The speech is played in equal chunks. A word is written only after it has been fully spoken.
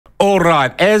All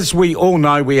right. As we all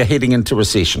know, we are heading into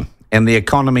recession and the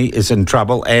economy is in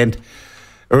trouble, and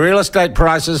real estate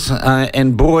prices,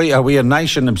 and boy, are we a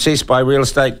nation obsessed by real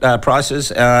estate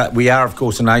prices. We are, of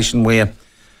course, a nation where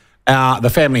the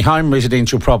family home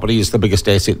residential property is the biggest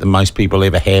asset that most people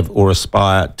ever have or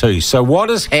aspire to. So what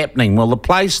is happening? Well, the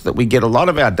place that we get a lot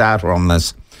of our data on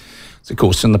this is, of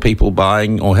course, in the people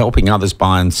buying or helping others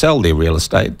buy and sell their real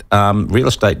estate,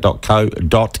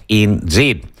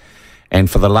 realestate.co.nz. And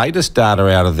for the latest data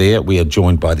out of there, we are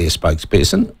joined by their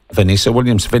spokesperson, Vanessa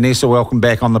Williams. Vanessa, welcome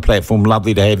back on the platform.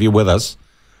 Lovely to have you with us.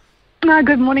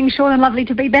 Good morning, Sean, and lovely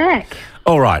to be back.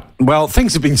 All right. Well,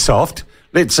 things have been soft.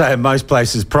 Let's say in most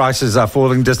places prices are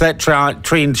falling. Does that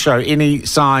trend show any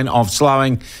sign of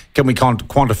slowing? Can we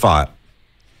quantify it?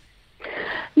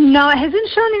 No, it hasn't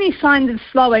shown any signs of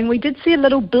slowing. We did see a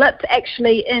little blip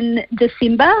actually in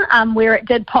December where it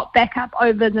did pop back up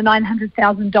over the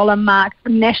 $900,000 mark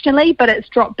nationally, but it's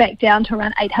dropped back down to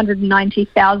around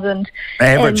 $890,000.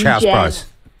 Average house price.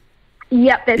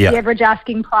 Yep, that's the average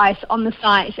asking price on the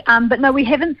site. But no, we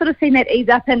haven't sort of seen that ease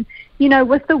up. And, you know,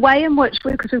 with the way in which,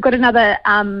 because we've got another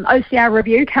OCR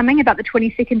review coming about the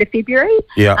 22nd of February.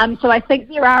 Yeah. So I think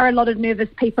there are a lot of nervous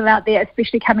people out there,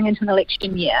 especially coming into an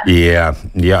election year. Yeah,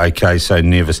 okay, so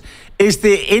nervous. Is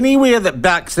there anywhere that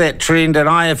bucks that trend? And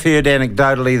I have heard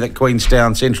anecdotally that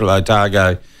Queenstown, Central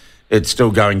Otago, it's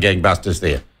still going gangbusters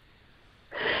there.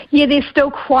 Yeah, there's still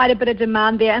quite a bit of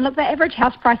demand there. And look, the average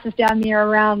house price is down there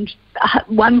around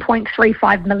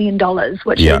 $1.35 million,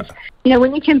 which is, you know,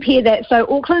 when you compare that, so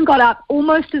Auckland got up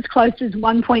almost as close as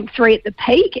 1.3 at the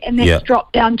peak, and that's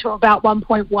dropped down to about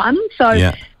 1.1.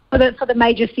 So for the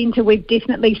major centre, we've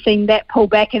definitely seen that pull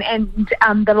back, and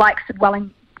the likes of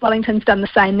Wellington's done the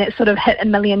same. That sort of hit $1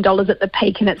 million at the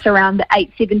peak, and it's around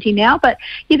 $870 now. But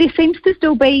yeah, there seems to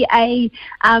still be a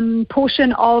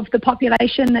portion of the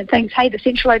population that thinks, hey, the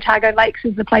Central Otago Lakes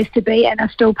is the place to be, and are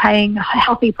still paying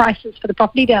healthy prices for the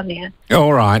property down there.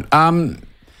 All right.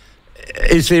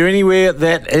 Is there anywhere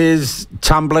that is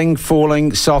tumbling,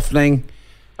 falling, softening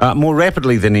more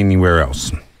rapidly than anywhere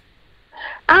else?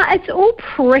 It's all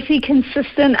pretty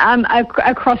consistent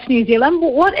across New Zealand.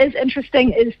 What is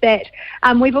interesting is that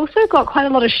we've also got quite a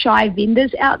lot of shy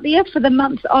vendors out there for the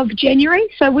month of January.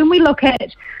 So when we look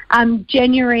at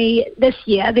January this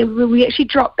year, we actually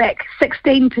dropped back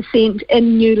 16%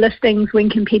 in new listings when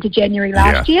compared to January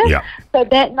last year. Yeah. So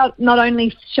that not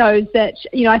only shows that,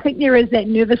 you know, I think there is that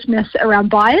nervousness around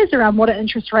buyers, around what are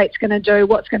interest rates going to do,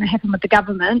 what's going to happen with the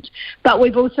government, but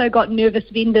we've also got nervous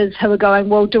vendors who are going,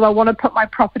 well, do I want to put my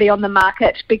property on the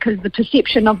market because the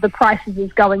perception of the prices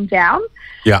is going down?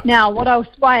 Yeah. Now,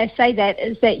 why I say that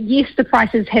is that, yes, the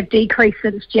prices have decreased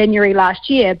since January last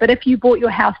year, but if you bought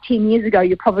your house 10 years ago,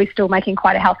 you're probably still making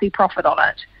quite a healthy profit on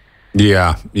it.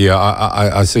 Yeah,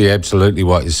 I see absolutely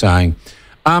what you're saying.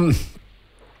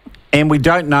 And we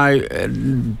don't know,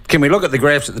 can we look at the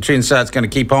graphs that the trend starts going to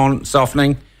keep on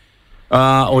softening?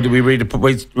 Or do we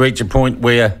reach a point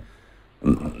where,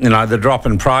 you know, the drop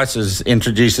in prices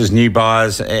introduces new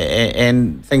buyers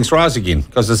and things rise again?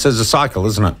 Because this is a cycle,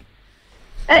 isn't it?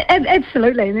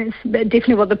 Absolutely, and it's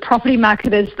definitely what the property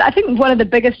market is. I think one of the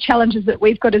biggest challenges that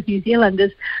we've got as New Zealand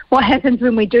is what happens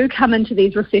when we do come into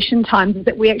these recession times is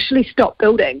that we actually stop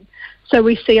building. So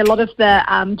we see a lot of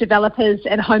the developers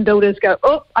and home builders go,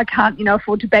 oh, I can't, you know,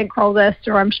 afford to bankroll this,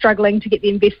 or I'm struggling to get the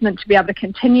investment to be able to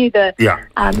continue the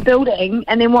building.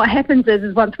 And then what happens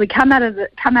is once we come out of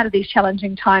these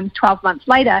challenging times 12 months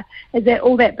later, is that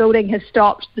all that building has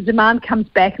stopped, the demand comes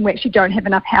back, and we actually don't have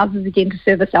enough houses again to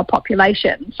service our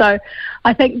population. So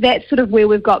I think that's sort of where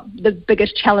we've got the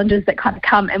biggest challenges that kind of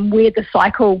come, and where the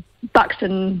cycle bucks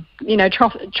and, you know,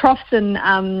 troughs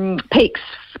and peaks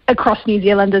across New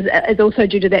Zealand is also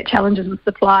due to that challenges with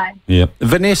supply. Yeah.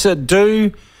 Vanessa,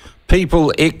 do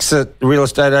real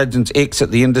estate agents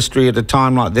exit the industry at a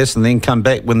time like this and then come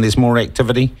back when there's more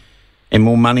activity and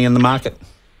more money in the market?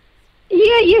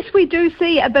 Yeah, yes, we do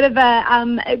see a bit of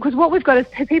a, because what we've got is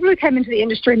people who came into the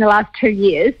industry in the last 2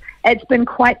 years, it's been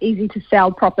quite easy to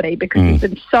sell property because there's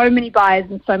been so many buyers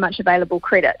and so much available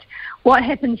credit. What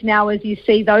happens now is you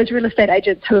see those real estate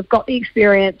agents who have got the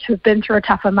experience, who've been through a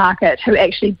tougher market, who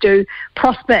actually do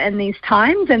prosper in these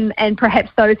times, and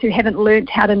perhaps those who haven't learnt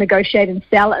how to negotiate and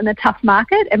sell in a tough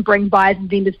market and bring buyers and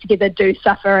vendors together do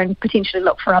suffer and potentially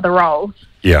look for other roles.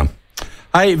 Yeah.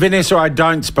 Hey, Vanessa, I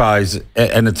don't suppose,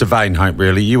 and it's a vain hope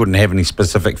really, you wouldn't have any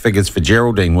specific figures for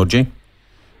Geraldine, would you?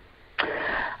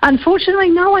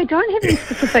 Unfortunately, no, I don't have any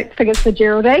specific figures for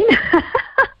Geraldine.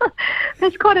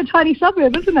 That's quite a tiny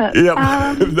suburb, isn't it?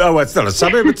 Yeah. No, it's not a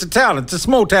suburb, it's a town. It's a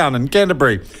small town in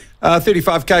Canterbury.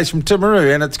 35 k's from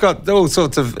Timaru, and it's got all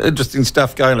sorts of interesting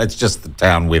stuff going. It's just the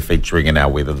town we're featuring in our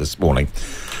weather this morning.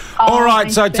 All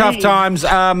right, so tough times,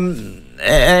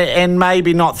 and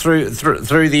maybe not through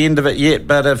the end of it yet,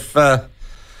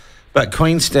 but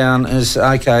Queenstown is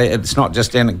okay. It's not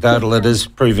just anecdotal; it is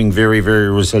proving very, very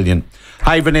resilient.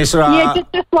 Hey, Vanessa.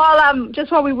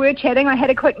 Just while we were chatting, I had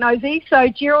a quick nosy. So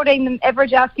Geraldine, the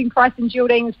average asking price in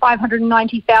Geraldine is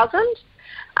 590,000.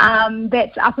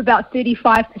 That's up about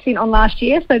 35% on last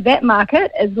year. So that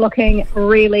market is looking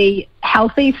really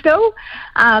healthy still.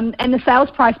 And the sales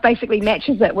price basically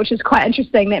matches it, which is quite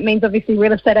interesting. That means obviously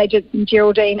real estate agents in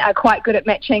Geraldine are quite good at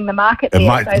matching the market. It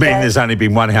might mean there's only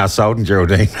been one house sold in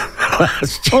Geraldine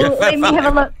last year. Well, let me have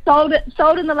a look.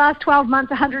 Sold in the last 12 months,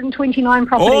 129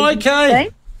 properties. Oh, okay.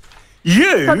 So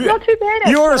it's not too bad,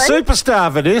 actually. You're a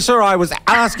superstar, Vanessa. I was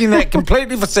asking that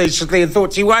completely facetiously and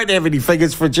thought she won't have any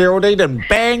figures for Geraldine, and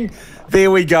bang,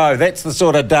 there we go. That's the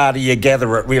sort of data you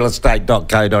gather at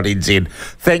realestate.co.nz.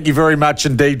 Thank you very much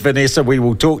indeed, Vanessa. We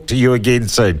will talk to you again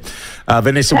soon.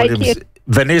 Vanessa Williams,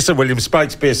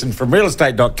 spokesperson from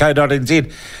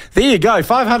realestate.co.nz. There you go,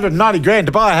 590 grand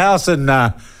to buy a house in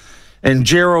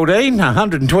Geraldine,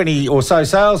 120 or so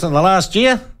sales in the last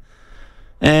year,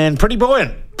 and pretty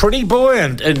buoyant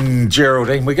in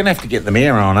Geraldine. We're going to have to get the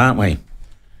mayor on, aren't we?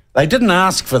 They didn't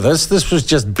ask for this. This was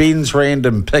just Ben's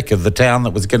random pick of the town that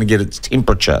was going to get its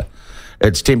temperature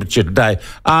today.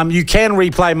 You can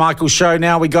replay Michael's show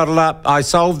now. We got it up. I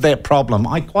solved that problem.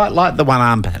 I quite like the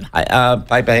one-arm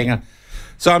paper hanger.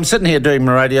 So I'm sitting here doing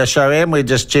my radio show, and we're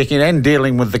just checking and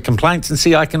dealing with the complaints. And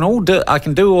see, I can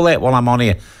do all that while I'm on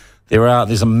here.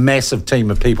 There's a massive team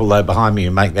of people though behind me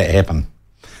who make that happen.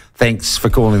 Thanks for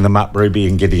calling them up, Ruby,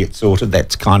 and getting it sorted.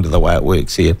 That's kind of the way it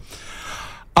works here.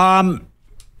 All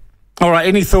right,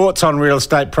 any thoughts on real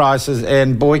estate prices?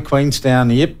 And boy,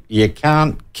 Queenstown, yep, you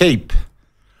can't keep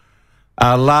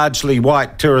a largely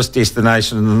white tourist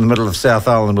destination in the middle of South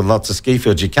Island with lots of ski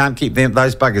fields. You can't keep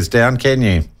those buggers down, can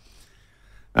you?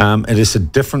 It is a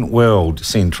different world,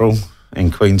 Central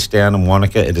and Queenstown and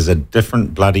Wanaka. It is a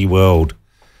different bloody world.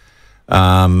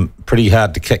 Pretty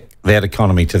hard to kick that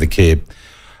economy to the curb.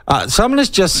 Someone has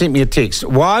just sent me a text.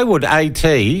 Why would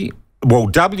WTF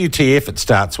it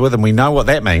starts with, and we know what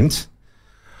that means,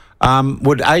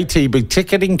 would AT be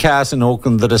ticketing cars in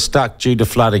Auckland that are stuck due to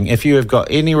flooding? If you have got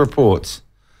any reports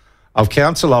of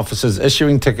council officers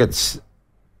issuing tickets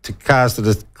to cars that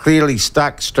are clearly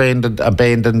stuck, stranded,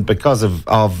 abandoned because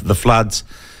of the floods,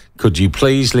 could you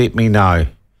please let me know?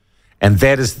 And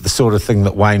that is the sort of thing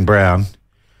that Wayne Brown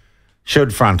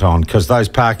should front on, because those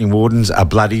parking wardens are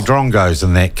bloody drongos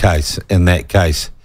in that case.